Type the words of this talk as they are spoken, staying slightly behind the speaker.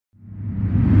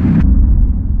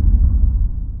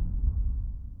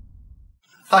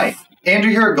Hi,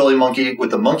 Andrew here at GoalieMonkey with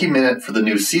the Monkey Minute for the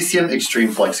new CCM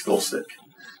Extreme Flex Goal Stick.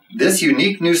 This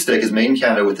unique new stick is made in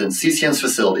Canada within CCM's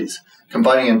facilities,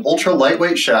 combining an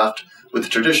ultra-lightweight shaft with a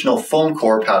traditional foam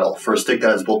core paddle for a stick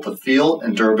that has both the feel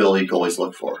and durability goalies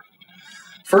look for.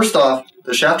 First off,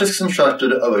 the shaft is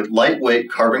constructed of a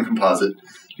lightweight carbon composite,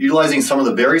 utilizing some of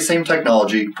the very same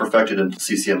technology perfected in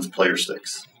CCM's player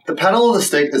sticks. The paddle of the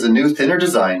stick is a new, thinner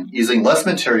design, using less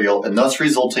material and thus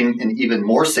resulting in even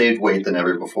more saved weight than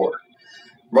ever before.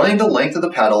 Running the length of the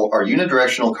paddle are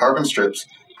unidirectional carbon strips,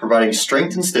 providing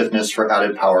strength and stiffness for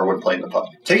added power when playing the puck.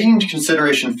 Taking into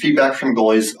consideration feedback from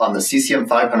goalies on the CCM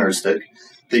 500 stick,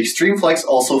 the Extreme Flex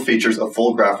also features a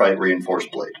full graphite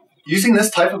reinforced blade. Using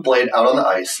this type of blade out on the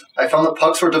ice, I found that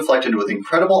pucks were deflected with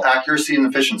incredible accuracy and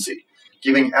efficiency,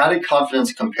 giving added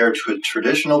confidence compared to a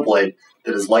traditional blade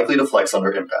that is likely to flex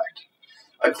under impact.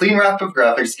 A clean wrap of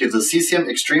graphics gives the CCM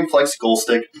Extreme Flex Goal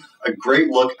Stick a great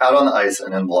look out on the ice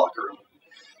and in the locker room.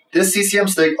 This CCM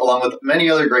stick, along with many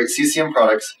other great CCM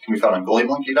products, can be found on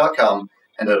goaliemonkey.com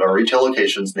and at our retail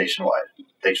locations nationwide.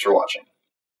 Thanks for watching.